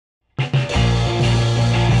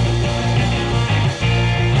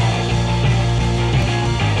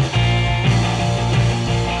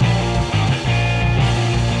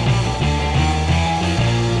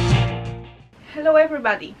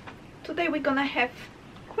everybody! Today we're gonna have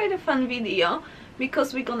quite a fun video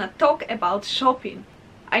because we're gonna talk about shopping.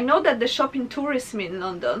 I know that the shopping tourism in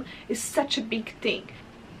London is such a big thing.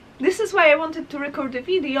 This is why I wanted to record a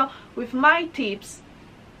video with my tips,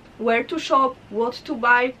 where to shop, what to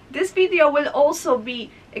buy. This video will also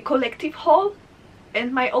be a collective haul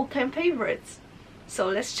and my all-time favorites. So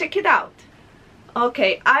let's check it out.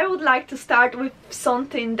 Okay, I would like to start with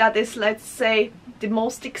something that is, let's say, the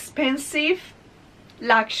most expensive: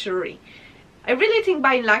 luxury. I really think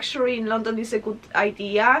buying luxury in London is a good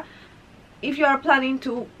idea if you are planning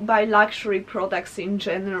to buy luxury products in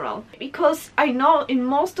general, because I know in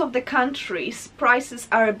most of the countries prices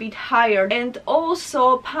are a bit higher, and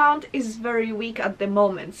also pound is very weak at the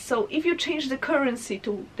moment. So if you change the currency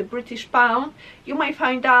to the British pound, you might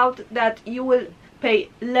find out that you will pay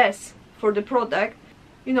less for the product.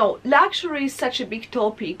 You know, luxury is such a big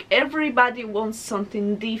topic. Everybody wants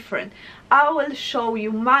something different. I will show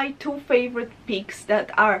you my two favorite picks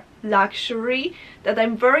that are luxury, that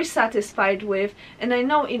I'm very satisfied with, and I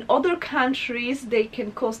know in other countries they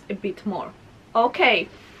can cost a bit more. Okay,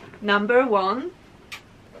 number one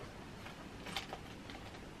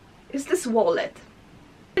is this wallet.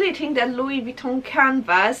 I really think that Louis Vuitton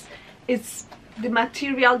canvas is the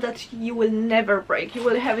material that you will never break. You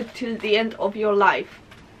will have it till the end of your life.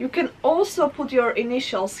 You can also put your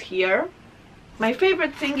initials here. My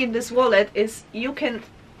favorite thing in this wallet is you can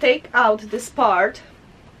take out this part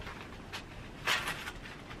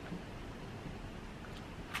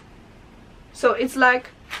so it's like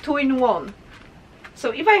 2-in-1. So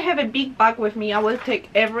if I have a big bag with me, I will take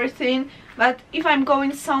everything, but if I'm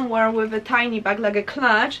going somewhere with a tiny bag like a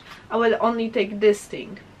clutch, I will only take this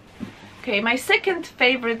thing. Okay, my second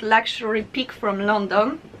favorite luxury pick from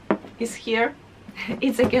London is here.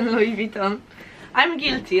 It's again Louis Vuitton. I'm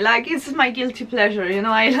guilty, like it's my guilty pleasure, you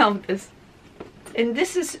know, I love this. And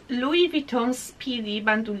this is Louis Vuitton Speedy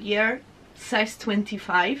Bandoulière, size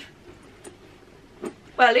 25.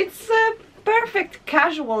 Well, it's a perfect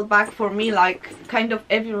casual bag for me, like kind of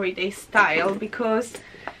everyday style, because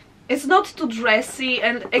it's not too dressy,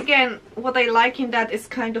 and again, what I like in that is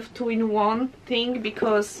kind of 2-in-1 thing,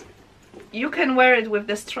 because you can wear it with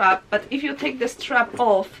the strap, but if you take the strap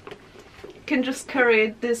off, you can just carry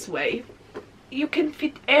it this way. You can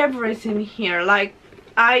fit everything here. Like,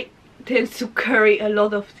 I tend to carry a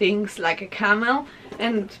lot of things like a camel,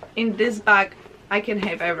 and in this bag I can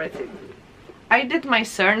have everything. I did my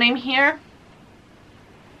surname here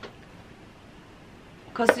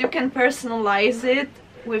because you can personalize it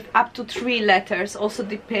with up to 3 letters. Also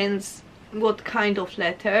depends what kind of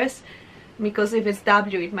letters, because if it's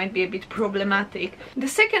W it might be a bit problematic. The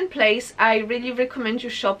second place I really recommend you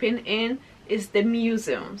shopping in is the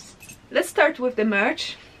museums. Let's start with the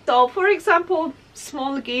merch. So for example,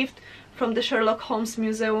 small gift from the Sherlock Holmes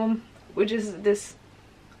Museum, which is this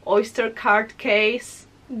oyster card case,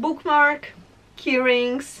 bookmark,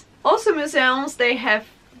 keyrings. Also museums, they have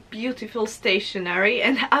beautiful stationery,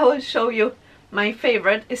 and I will show you my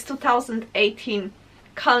favorite is 2018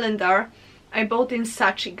 calendar I bought in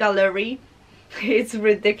Saatchi Gallery. It's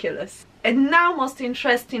ridiculous. And now most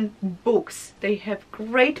interesting, books. They have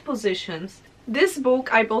great positions. This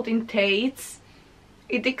book I bought in Tate's.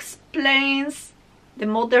 It explains the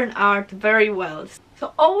modern art very well.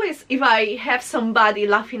 So always if I have somebody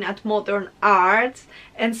laughing at modern art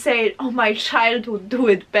and say, oh, my child would do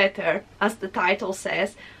it better, as the title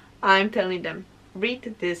says, I'm telling them,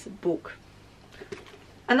 read this book.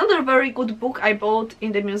 Another very good book I bought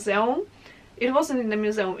in the museum. It wasn't in the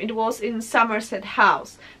museum, it was in Somerset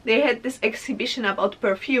House. They had this exhibition about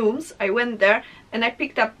perfumes. I went there and I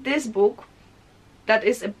picked up this book that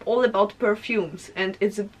is all about perfumes, and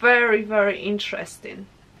it's very, very interesting.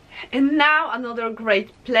 And now another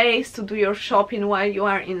great place to do your shopping while you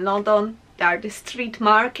are in London, there are the street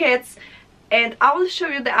markets. And I will show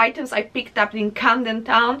you the items I picked up in Camden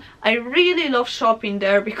Town. I really love shopping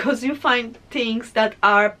there because you find things that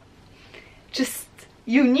are just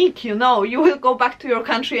unique, you know. You will go back to your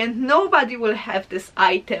country and nobody will have this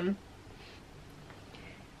item.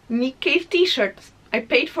 Nick Cave t-shirt. I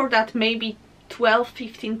paid for that maybe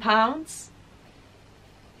 12-15 pounds.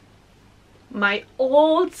 My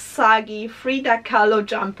old saggy Frida Kahlo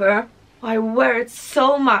jumper. I wear it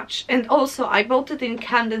so much, and also I bought it in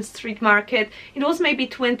Camden Street Market. It was maybe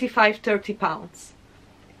 25-30 pounds.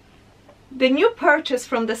 The new purchase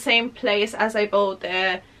from the same place as I bought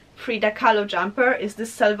the Frida Kahlo jumper is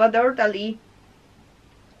this Salvador Dali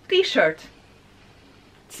t-shirt.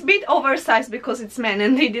 It's a bit oversized because it's men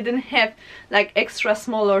and they didn't have like extra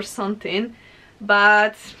small or something,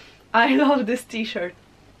 but I love this t-shirt.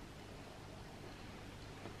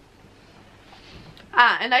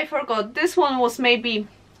 Ah, and I forgot, this one was maybe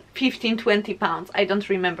 15-20 pounds, I don't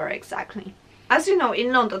remember exactly. As you know,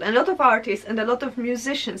 in London a lot of artists and a lot of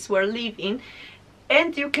musicians were living,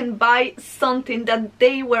 and you can buy something that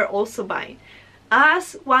they were also buying.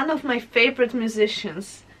 As one of my favorite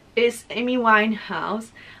musicians is Amy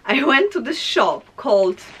Winehouse, I went to the shop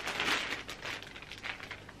called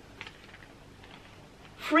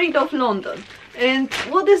Freed of London. And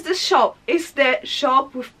what is this shop? It's the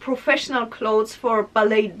shop with professional clothes for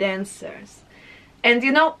ballet dancers. And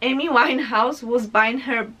you know, Amy Winehouse was buying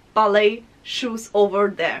her ballet shoes over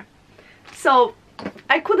there. So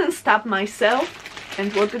I couldn't stop myself.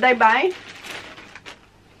 And what did I buy?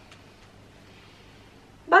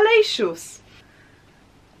 Ballet shoes.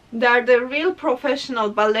 They are the real professional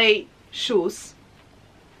ballet shoes.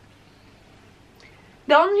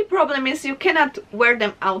 The only problem is you cannot wear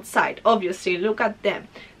them outside, obviously, look at them.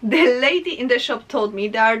 The lady in the shop told me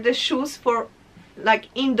they are the shoes for like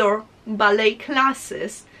indoor ballet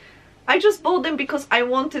classes. I just bought them because I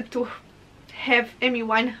wanted to have Amy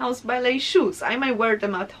Winehouse ballet shoes. I might wear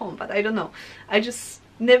them at home, but I don't know. I just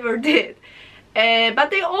never did. But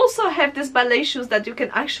they also have these ballet shoes that you can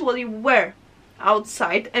actually wear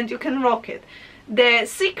outside and you can rock it. The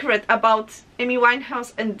secret about Amy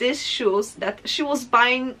Winehouse and these shoes, that she was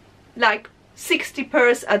buying like 60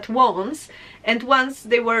 pairs at once, and once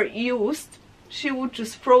they were used she would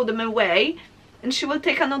just throw them away and she will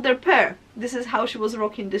take another pair. This is how she was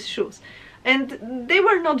rocking these shoes. And they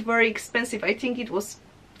were not very expensive. I think it was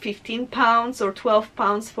 15 pounds or 12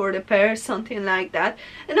 pounds for the pair, something like that.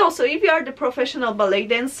 And also, if you are the professional ballet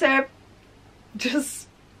dancer, just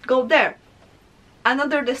go there.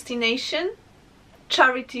 Another destination,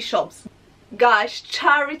 charity shops. Guys,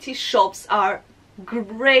 charity shops are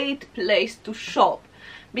great place to shop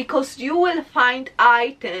because you will find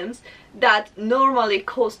items that normally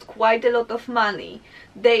cost quite a lot of money.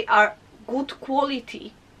 They are good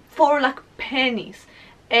quality for like pennies.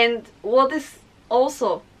 And what is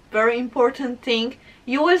also very important thing,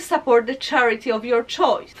 you will support the charity of your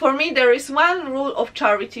choice. For me, there is one rule of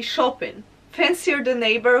charity shopping: fancier the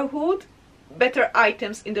neighborhood, better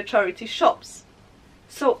items in the charity shops.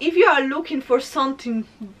 So if you are looking for something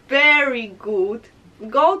very good,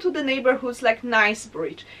 go to the neighborhoods like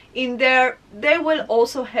Knightsbridge. In there they will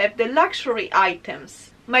also have the luxury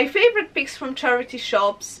items. My favorite picks from charity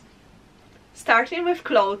shops, starting with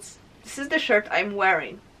clothes. This is the shirt I'm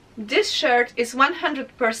wearing. This shirt is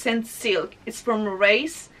 100% silk. It's from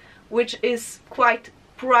Race, which is quite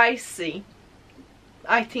pricey,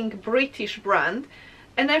 I think British brand,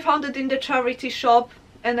 and I found it in the charity shop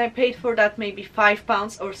and I paid for that maybe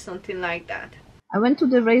 £5 or something like that. I went to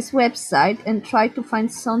the Race website and tried to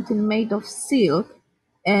find something made of silk,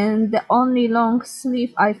 and the only long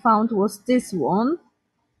sleeve I found was this one,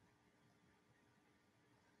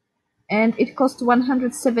 and it cost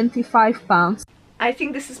 £175. I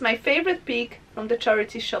think this is my favorite pick from the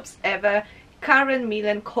charity shops ever, Karen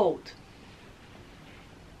Millen coat.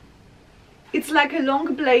 It's like a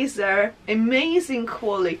long blazer, amazing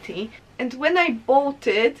quality, and when I bought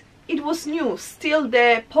it, it was new, still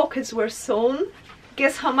the pockets were sewn.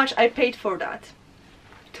 Guess how much I paid for that?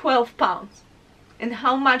 £12. And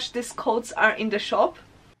how much these coats are in the shop?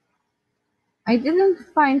 I didn't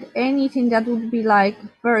find anything that would be like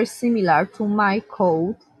very similar to my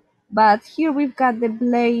coat, but here we've got the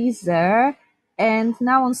blazer, and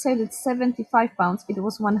now on sale it's £75, it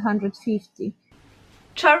was £150.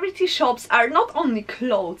 Charity shops are not only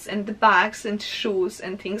clothes and bags and shoes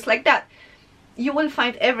and things like that. You will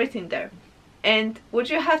find everything there. And what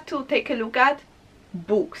you have to take a look at?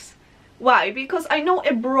 Books. Why? Because I know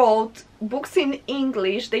abroad books in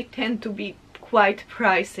English, they tend to be quite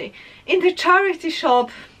pricey. In the charity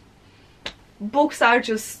shop, books are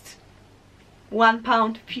just £1,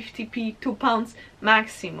 50p, £2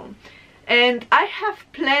 maximum. And I have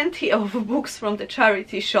plenty of books from the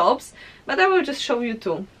charity shops, but I will just show you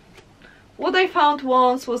two. What I found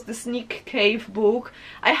once was the Nick Cave book.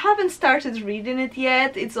 I haven't started reading it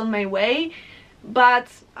yet, it's on my way, but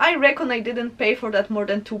I reckon I didn't pay for that more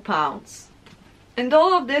than £2. And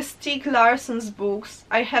all of the Stieg Larsson's books,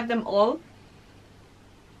 I have them all.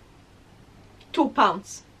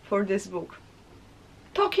 £2 for this book.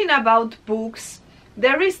 Talking about books,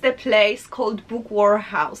 there is the place called Book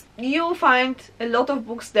Warehouse. You'll find a lot of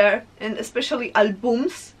books there, and especially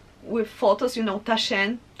albums with photos, you know,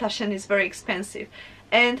 Taschen. Taschen is very expensive.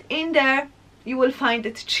 And in there you will find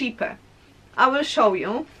it cheaper. I will show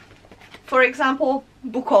you. For example,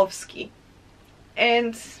 Bukowski.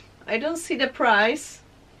 And I don't see the price.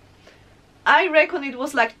 I reckon it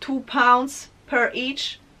was like £2 per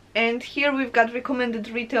each. And here we've got recommended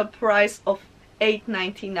retail price of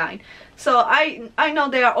 8.99. So I know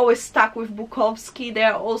they are always stuck with Bukowski. They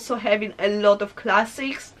are also having a lot of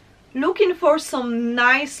classics. Looking for some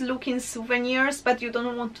nice looking souvenirs, but you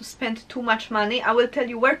don't want to spend too much money, I will tell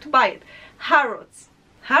you where to buy it. Harrods.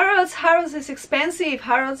 Harrods is expensive.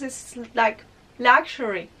 Harrods is like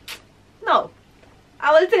luxury. No,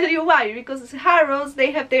 I will tell you why. Because Harrods,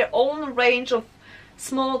 they have their own range of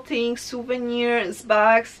small things, souvenirs,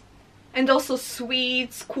 bags, and also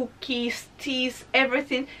sweets, cookies, teas,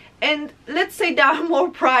 everything. And let's say they are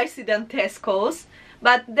more pricey than Tesco's,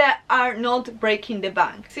 but they are not breaking the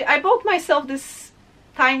bank. See, I bought myself this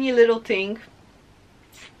tiny little thing,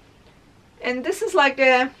 and this is like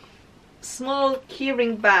a small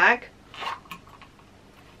keyring bag.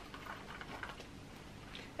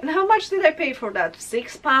 And how much did I pay for that?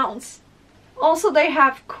 £6. Also, they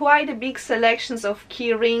have quite a big selections of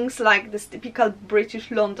key rings, like this typical British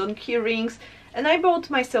London key rings. And I bought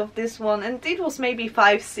myself this one, and it was maybe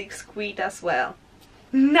 5-6 quid as well.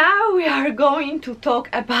 Now we are going to talk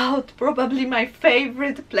about probably my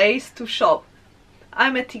favorite place to shop.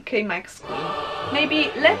 I'm a TK Maxx queen.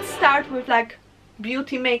 Maybe let's start with like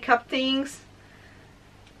beauty makeup things.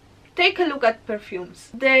 Take a look at perfumes.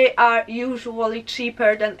 They are usually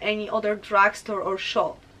cheaper than any other drugstore or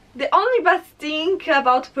shop. The only bad thing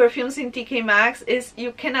about perfumes in TK Maxx is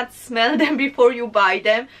you cannot smell them before you buy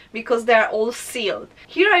them because they are all sealed.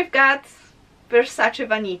 Here I've got Versace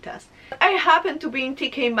Vanitas. I happened to be in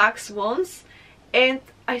TK Maxx once and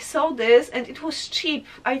I saw this and it was cheap.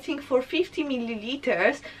 I think for 50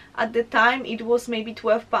 milliliters at the time it was maybe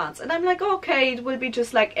 £12. And I'm like, okay, it will be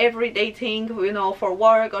just like everyday thing, you know, for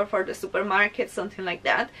work or for the supermarket, something like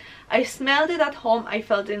that. I smelled it at home, I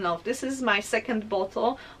fell in love. This is my second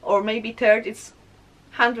bottle, or maybe third. It's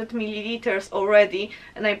 100 milliliters already,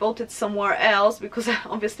 and I bought it somewhere else because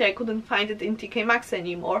obviously I couldn't find it in TK Maxx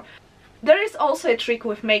anymore. There is also a trick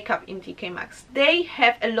with makeup in TK Maxx. They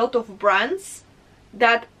have a lot of brands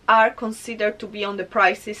that are considered to be on the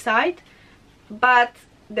pricey side, but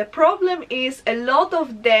the problem is a lot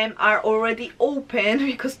of them are already open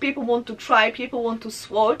because people want to try, people want to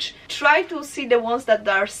swatch. Try to see the ones that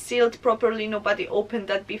are sealed properly, nobody opened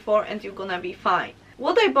that before, and you're gonna be fine.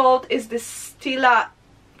 What I bought is this Stila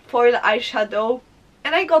foil eyeshadow,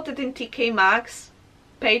 and I got it in TK Maxx,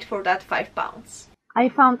 paid for that £5. I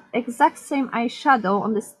found exact same eyeshadow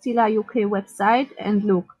on the Stila UK website, and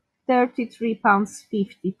look,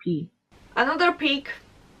 £33.50p. Another pick,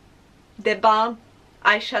 the Balm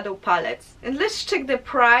eyeshadow palettes. And let's check the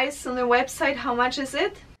price on the website. How much is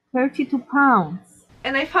it? £32.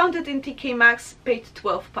 And I found it in TK Maxx, paid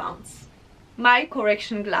 £12. My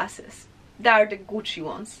correction glasses. They are the Gucci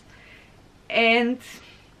ones. And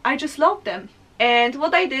I just love them. And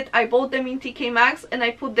what I did, I bought them in TK Maxx and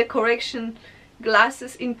I put the correction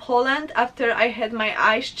glasses in Poland after I had my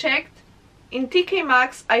eyes checked. In TK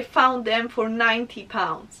Maxx I found them for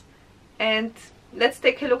 £90. And let's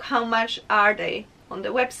take a look how much are they on the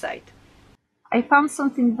website. I found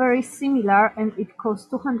something very similar and it cost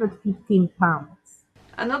 £215.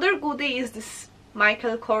 Another goodie is this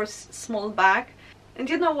Michael Kors small bag. And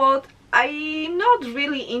you know what? I'm not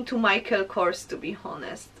really into Michael Kors, to be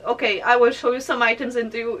honest. Okay, I will show you some items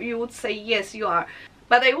and you would say yes, you are.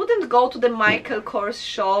 But I wouldn't go to the Michael Kors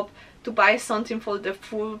shop to buy something for the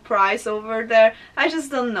full price over there. I just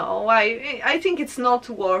don't know. I think it's not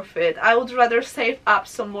worth it. I would rather save up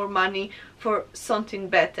some more money for something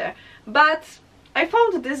better. But I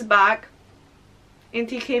found this bag in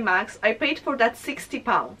TK Maxx. I paid for that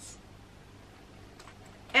 £60.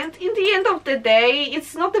 And in the end of the day,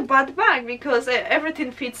 it's not a bad bag because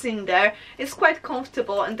everything fits in there. It's quite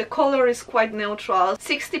comfortable and the color is quite neutral.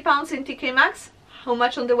 £60 in TK Maxx. How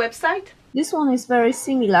much on the website? This one is very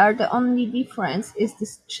similar. The only difference is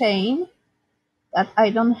this chain that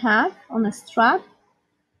I don't have on a strap,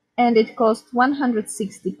 and it cost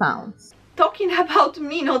 £160. Talking about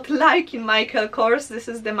me not liking Michael Kors, this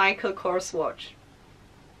is the Michael Kors watch.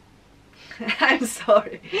 I'm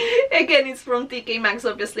sorry. Again, it's from TK Maxx.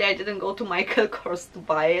 Obviously, I didn't go to Michael Kors to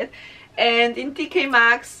buy it. And in TK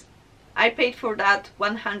Maxx, I paid for that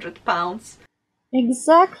 £100.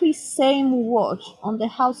 Exactly same watch on the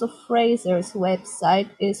House of Fraser's website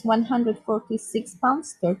is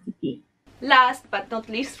 £146.30p. Last but not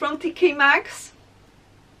least from TK Maxx,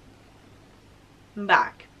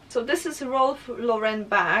 bag. So this is a Ralph Lauren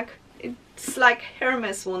bag. It's like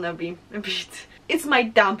Hermes wannabe a bit. It's my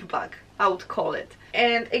dump bag, I would call it.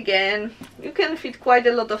 And again, you can fit quite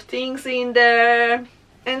a lot of things in there.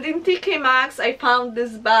 And in TK Maxx I found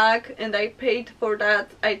this bag and I paid for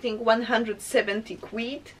that I think 170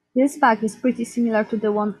 quid. This bag is pretty similar to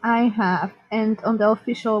the one I have, and on the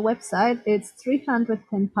official website it's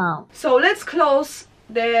 £310. So let's close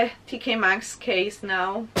the TK Maxx case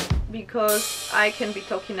now, because I can be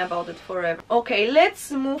talking about it forever. Okay,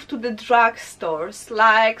 let's move to the drugstores,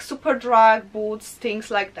 like Superdrug, Boots,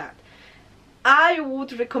 things like that. I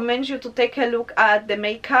would recommend you to take a look at the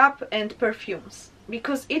makeup and perfumes,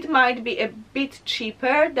 because it might be a bit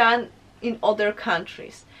cheaper than in other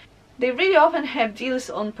countries. They really often have deals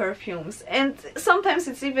on perfumes, and sometimes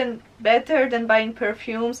it's even better than buying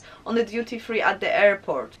perfumes on the duty-free at the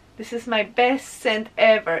airport. This is my best scent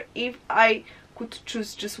ever. If I could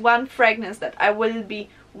choose just one fragrance that I will be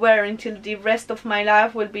wearing till the rest of my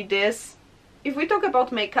life, will be this. If we talk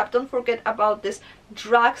about makeup, don't forget about this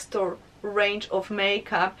drugstore range of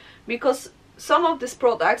makeup, because some of these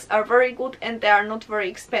products are very good and they are not very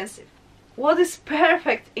expensive. What is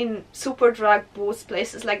perfect in Superdrug, Boots,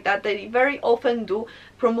 places like that, they very often do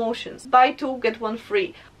promotions. Buy two, get one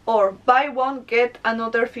free, or buy one, get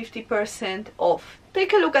another 50% off.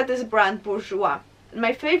 Take a look at this brand, Bourjois.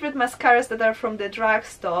 My favorite mascaras that are from the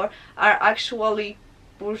drugstore are actually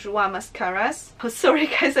Bourjois mascaras. Oh, sorry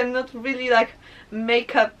guys, I'm not really like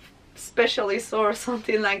makeup specialist or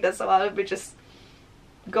something like that, so I'll be just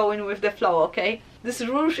going with the flow, okay? This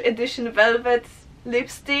Rouge Edition Velvet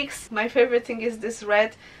lipsticks, my favorite thing is this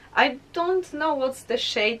red. I don't know what's the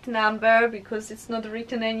shade number because it's not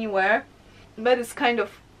written anywhere, but it's kind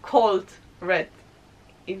of cold red,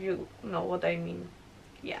 if you know what I mean.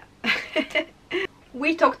 Yeah.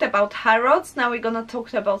 We talked about Harrods, now we're gonna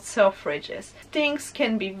talk about Selfridges. Things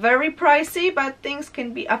can be very pricey, but things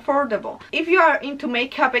can be affordable. If you are into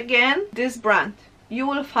makeup again, this brand, you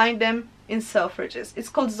will find them in Selfridges. It's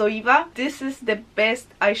called Zoeva. This is the best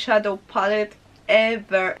eyeshadow palette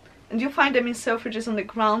ever, and you find them in Selfridges on the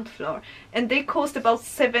ground floor, and they cost about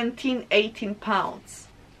 17-18 pounds.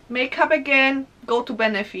 Makeup again, go to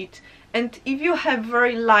Benefit. And if you have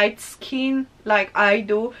very light skin like I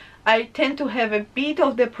do, I tend to have a bit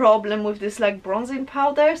of the problem with this like bronzing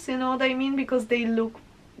powders, you know what I mean, because they look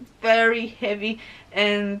very heavy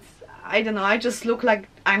and I don't know, I just look like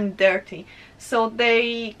I'm dirty. So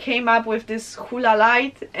they came up with this Hula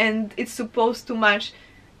Light, and it's supposed to match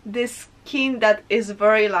this skin that is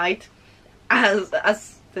very light, as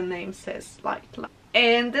the name says, light.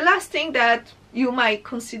 And the last thing that you might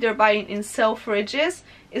consider buying in Selfridges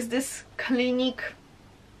is this Clinique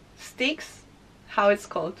sticks. How it's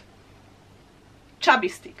called? Chubby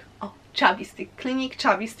stick. Oh, chubby stick. Clinique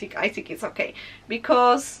chubby stick. I think it's okay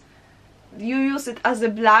because you use it as a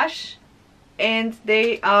blush, and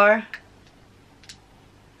they are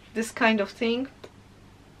this kind of thing.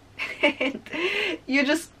 And you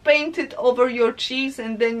just paint it over your cheeks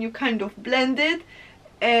and then you kind of blend it,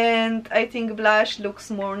 and I think blush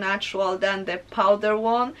looks more natural than the powder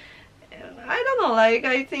one. I don't know, like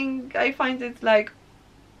I think I find it like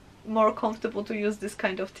more comfortable to use this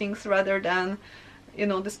kind of things rather than, you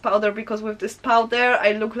know, this powder, because with this powder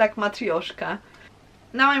I look like Matryoshka.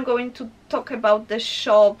 Now I'm going to talk about the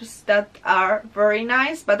shops that are very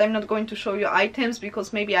nice, but I'm not going to show you items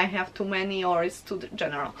because maybe I have too many or it's too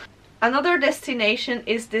general. Another destination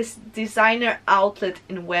is this designer outlet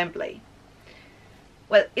in Wembley.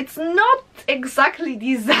 Well, it's not exactly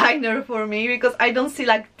designer for me because I don't see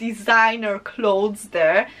like designer clothes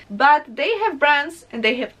there, but they have brands and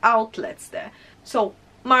they have outlets there. So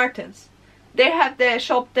Martens, they have their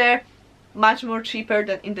shop there, much more cheaper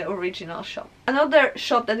than in the original shop. Another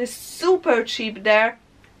shop that is super cheap there,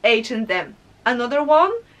 H&M. Another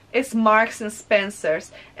one is Marks and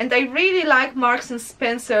Spencer's, and I really like Marks and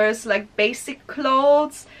Spencer's like basic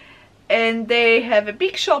clothes, and they have a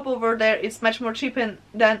big shop over there. It's much more cheaper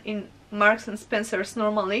than in Marks and Spencer's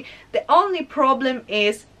normally. The only problem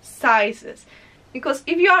is sizes, because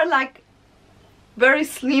if you are like very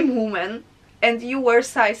slim woman and you wear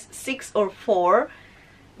size 6 or 4,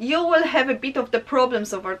 you will have a bit of the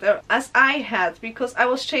problems over there, as I had, because I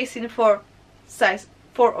was chasing for size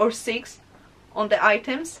 4 or 6 on the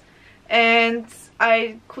items and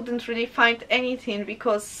I couldn't really find anything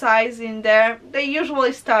because size in there, they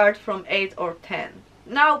usually start from 8 or 10.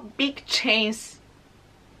 Now big chains,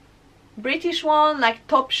 British one like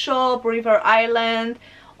Topshop, River Island,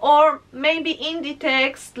 or maybe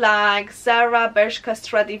Inditex like Zara, Bershka,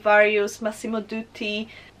 Stradivarius, Massimo Dutti.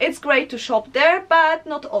 It's great to shop there, but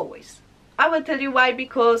not always. I will tell you why,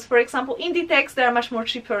 because for example Inditex, they are much more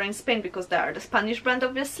cheaper in Spain because they are the Spanish brand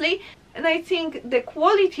obviously, and I think the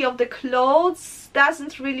quality of the clothes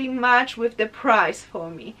doesn't really match with the price for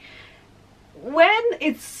me. When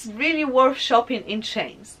it's really worth shopping in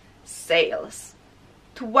chains, sales,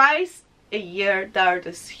 twice a year there are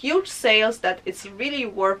these huge sales that it's really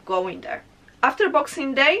worth going there. After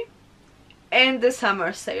Boxing Day and the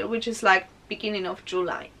summer sale, which is like beginning of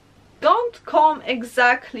July. Don't come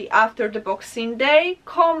exactly after the Boxing Day,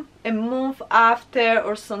 come a month after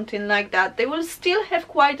or something like that. They will still have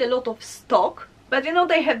quite a lot of stock, but you know,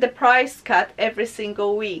 they have the price cut every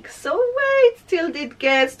single week. So wait till it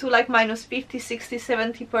gets to like minus 50, 60,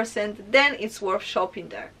 70%, then it's worth shopping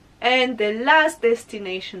there. And the last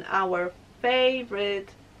destination, our favorite,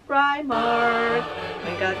 Primark. Oh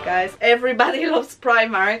my god, guys, everybody loves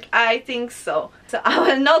Primark. I think so. So I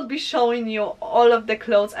will not be showing you all of the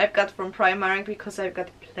clothes I've got from Primark because I've got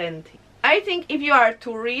plenty. I think if you are a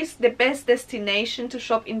tourist, the best destination to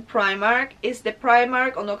shop in Primark is the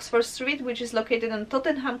Primark on Oxford Street, which is located on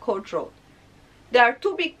Tottenham Court Road. There are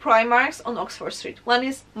two big Primarks on Oxford Street. One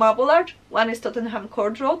is Marble Arch, one is Tottenham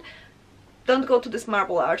Court Road. Don't go to this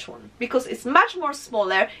Marble Arch one because it's much more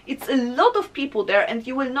smaller, it's a lot of people there and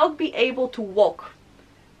you will not be able to walk.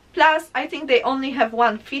 Plus, I think they only have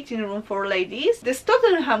one fitting room for ladies. This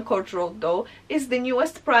Tottenham Court Road though is the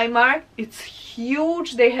newest Primark. It's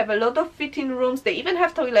huge, they have a lot of fitting rooms, they even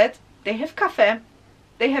have toilets, they have cafe,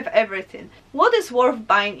 they have everything. What is worth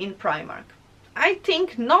buying in Primark? I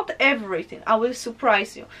think not everything. I will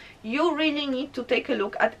surprise you. You really need to take a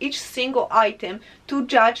look at each single item to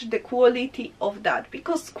judge the quality of that,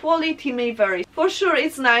 because quality may vary. For sure,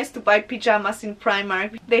 it's nice to buy pajamas in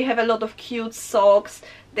Primark. They have a lot of cute socks,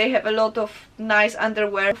 they have a lot of nice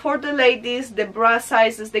underwear. For the ladies, the bra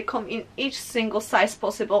sizes, they come in each single size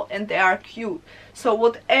possible and they are cute. So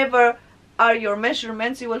whatever are your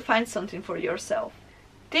measurements, you will find something for yourself.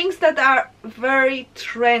 Things that are very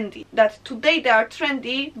trendy, that today they are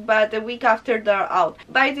trendy, but the week after they're out.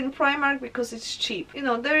 Buy it in Primark because it's cheap. You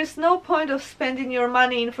know, there is no point of spending your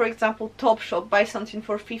money in, for example, Topshop, buy something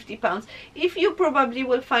for £50. If you probably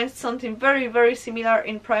will find something very, very similar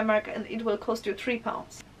in Primark and it will cost you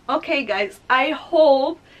 £3. Okay guys, I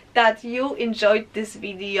hope that you enjoyed this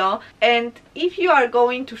video, and if you are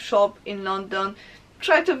going to shop in London,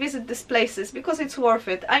 try to visit these places because it's worth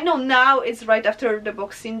it. I know now it's right after the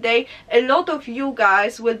Boxing Day. A lot of you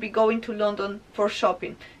guys will be going to London for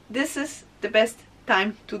shopping. This is the best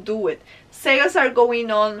time to do it. Sales are going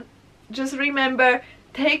on. Just remember,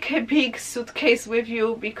 take a big suitcase with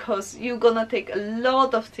you because you're gonna take a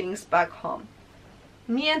lot of things back home.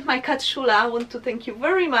 Me and my cat Shula want to thank you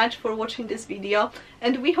very much for watching this video,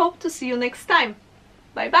 and we hope to see you next time.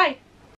 Bye bye!